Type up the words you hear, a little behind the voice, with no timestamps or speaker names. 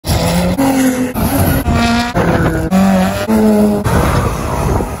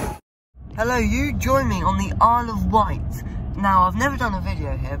join me on the Isle of Wight. Now, I've never done a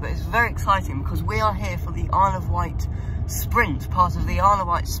video here, but it's very exciting because we are here for the Isle of Wight sprint, part of the Isle of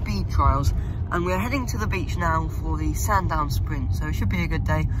Wight speed trials, and we're heading to the beach now for the Sandown sprint, so it should be a good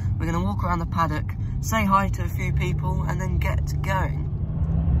day. We're going to walk around the paddock, say hi to a few people, and then get going.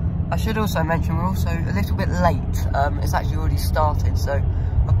 I should also mention we're also a little bit late. It's actually already started, so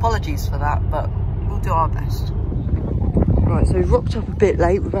apologies for that, but we'll do our best. Right, so we've rocked up a bit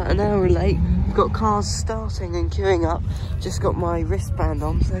late, we're about an hour late. We've got cars starting and queuing up. Just got my wristband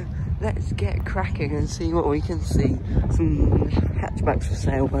on, so let's get cracking and see what we can see. Some hatchbacks for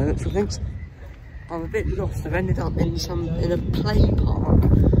sale by the looks of things. I'm a bit lost. I've ended up in a play park.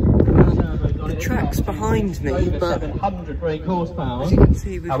 The track's behind me, but 700 brake horsepower. as you can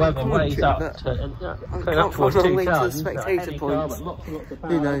see, we've got however, weighs up but to, I can't find my way to the spectator points.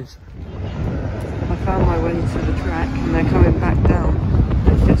 Who knows? I found my way to the track and they're coming back down.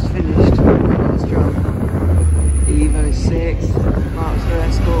 They've just finished last run. Evo 6, Marks for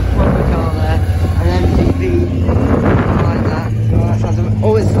Escort, proper car there, an MGB behind that.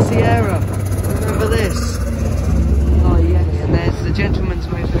 Oh, it's the Sierra! Remember this? Oh yeah, and there's the Gentleman's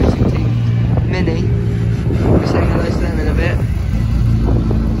Motor Racing Team Mini. We'll be saying hello to them in a bit.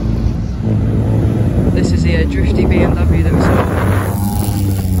 This is the drifty BMW that we saw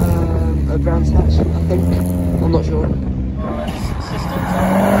at Brands Hatch, I think. I'm not sure.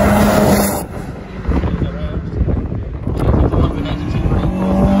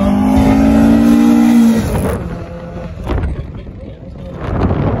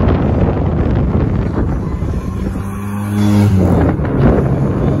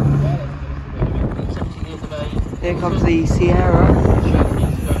 Here comes the Sierra.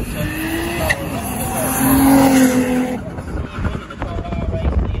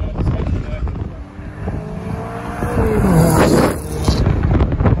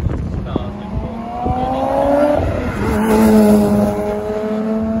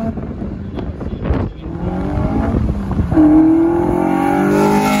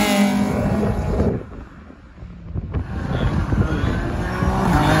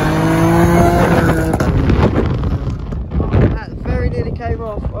 Came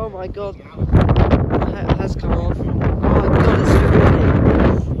off. Oh my god, it has come off. Oh my god, it's so windy.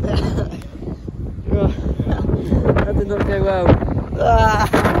 That did not go well.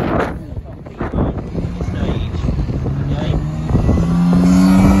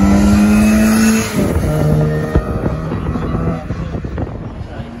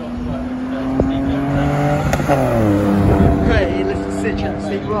 Hey, listen, Citroen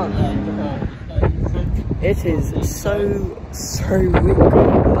C1. It is so windy.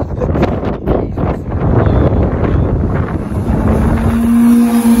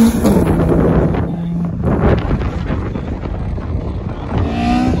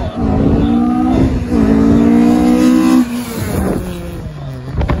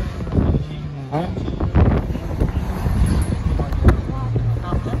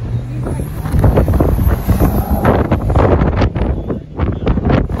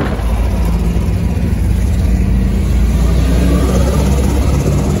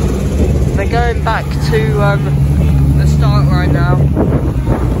 Going back to the start line now.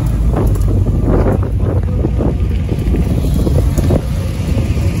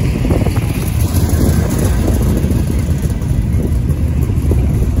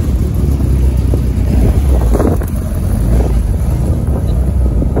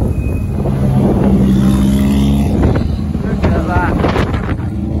 Look at that.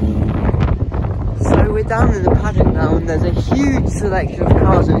 So we're down in the paddock now and there's a huge selection of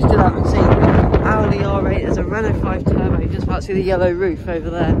cars that we still haven't seen. Audi R8, there's a Renault 5 Turbo, you just about see the yellow roof over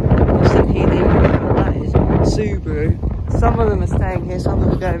there. Just the Healy, that is Subaru. Some of them are staying here, some of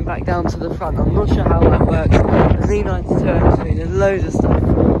them are going back down to the front. I'm not sure how that works. There's E92 actually, there's loads of stuff.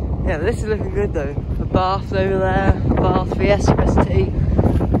 Yeah, this is looking good though. A Bath over there, a Bath Fiesta ST,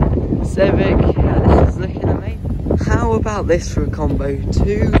 Civic, yeah, this is looking amazing. How about this for a combo?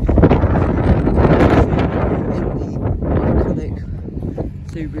 Two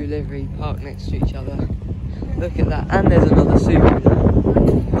Subaru livery parked next to each other. Look at that, and there's another Subaru there.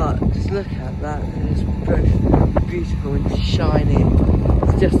 But just look at that, it's both beautiful and shiny.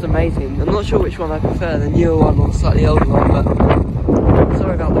 It's just amazing. I'm not sure which one I prefer, the newer one or the slightly older one, but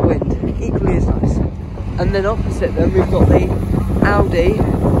sorry about the wind. Equally as nice. And then opposite them we've got the Audi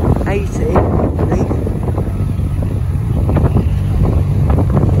 80, I think.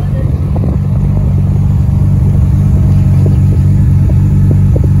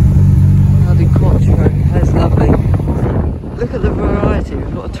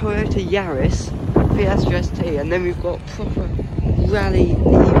 Toyota Yaris, Fiesta ST, and then we've got proper rally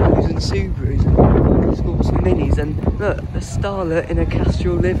Evos and Subarus. motorsports and minis, and look, a starlet in a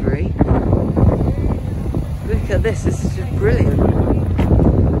Castrol livery. Look at this is just brilliant.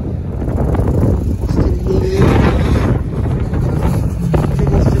 Austin Healey.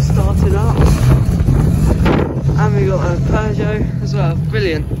 Mini's just started up. And we got a Peugeot as well,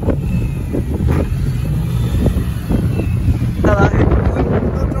 brilliant. Hello.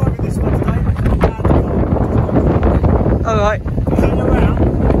 I'm driving this one today. Alright. Turn around.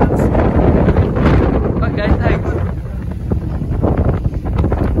 Okay, thanks.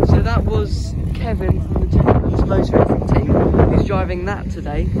 So that was Kevin from the Gentleman's Motor Racing team who's driving that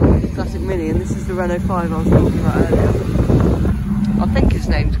today, classic Mini, and this is the Renault 5 I was talking about earlier. I think his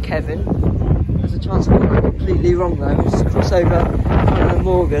name's Kevin. There's a chance I got that completely wrong though. It's a crossover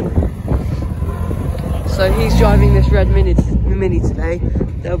Morgan. So he's driving this red Mini today.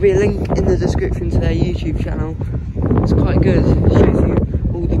 There'll be a link in the description to their YouTube channel. It's quite good. It shows you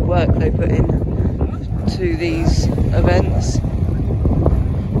all the work they put in to these events.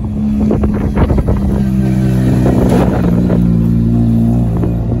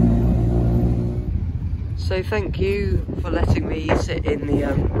 So thank you for letting me sit in the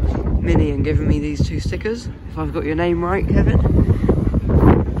Mini and giving me these 2 stickers. If I've got your name right, Kevin.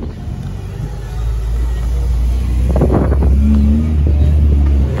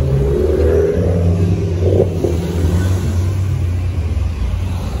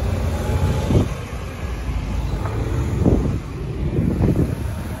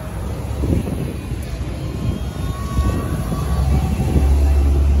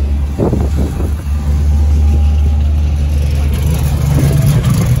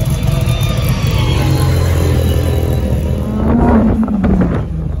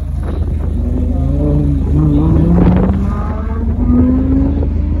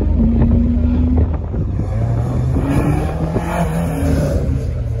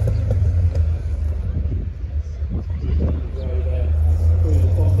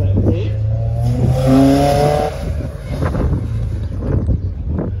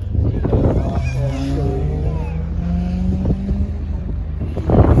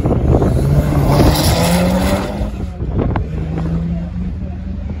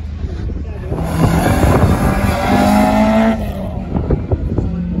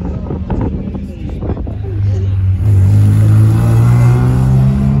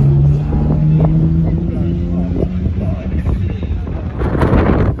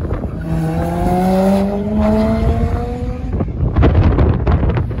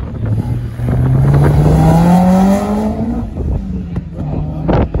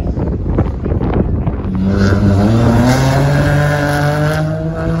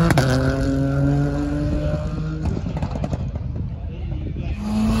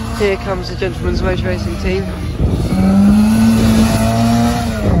 Here comes the Gentleman's Motor Racing team.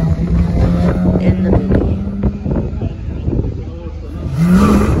 In the Mini.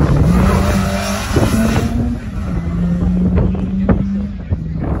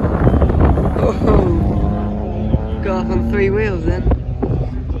 Oh, got up on 3 wheels then.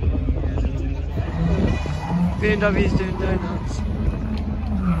 BMW's doing donuts.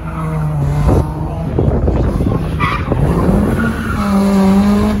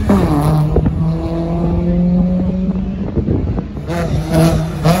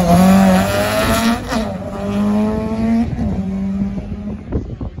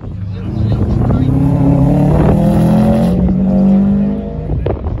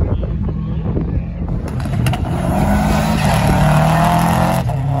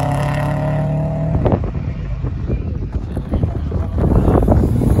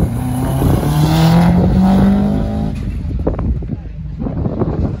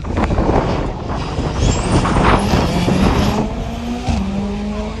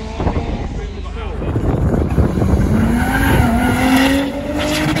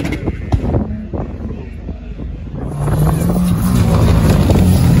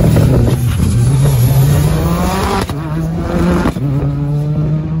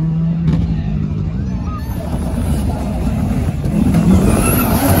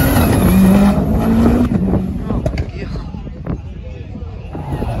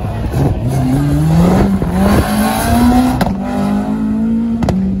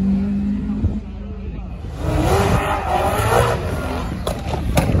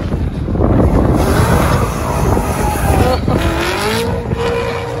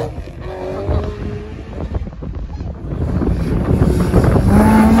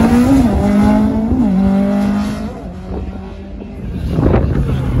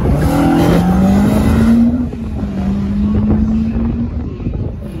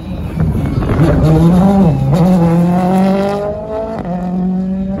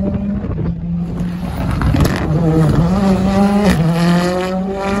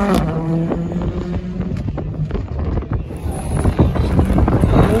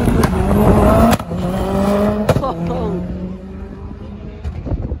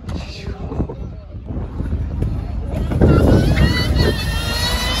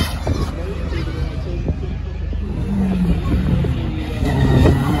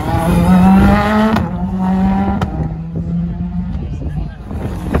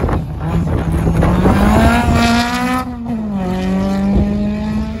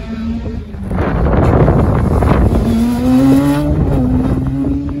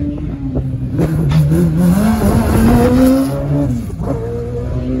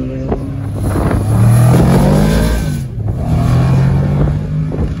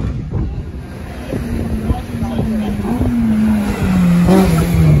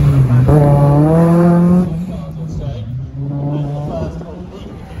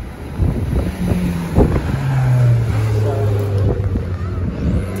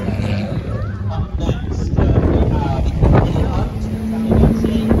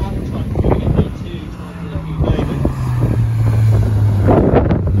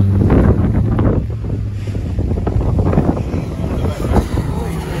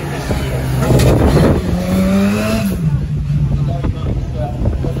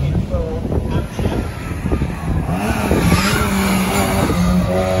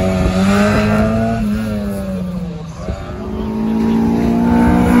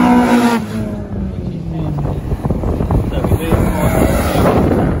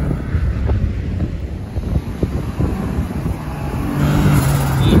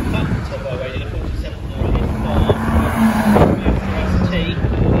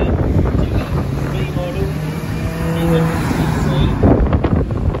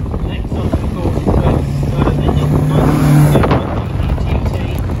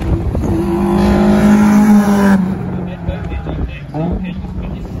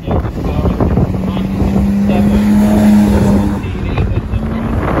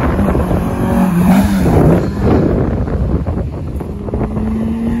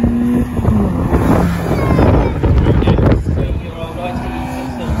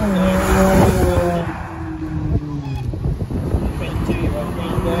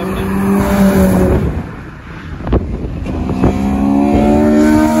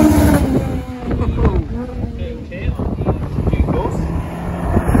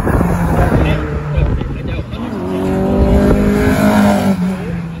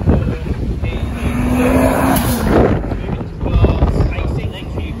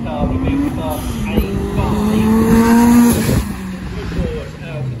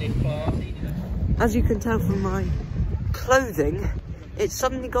 as you can tell from my clothing, it's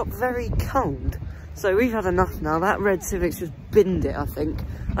suddenly got very cold. So we've had enough now. That red Civic's just binned it, I think.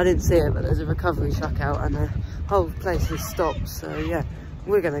 I didn't see it, but there's a recovery truck out and the whole place has stopped. So yeah,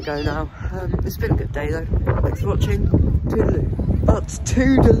 we're gonna go now. It's been a good day though. Thanks for watching. Toodaloo. But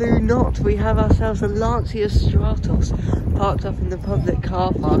toodaloo not, we have ourselves a Lancia Stratos parked up in the public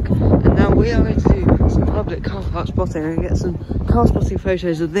car park, and now we are going to do some public car park spotting and get some car spotting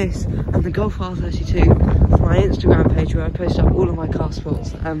photos of this and the Golf R32 for my Instagram page where I post up all of my car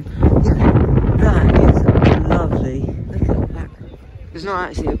spots. Yeah, that is lovely. Look at that. It's not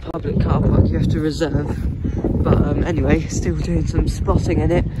actually a public car park, you have to reserve. But anyway, still doing some spotting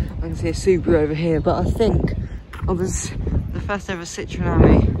in it. I can see a Subaru over here, but I think I was the first ever Citroen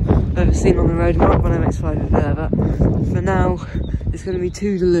Ami I've ever seen on the road. Mark 1 MX-5 over there, but for now it's going to be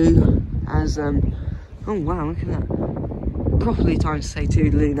toodaloo as oh wow, look at that. Properly time to say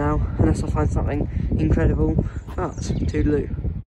toodaloo now, unless I find something incredible, but toodaloo.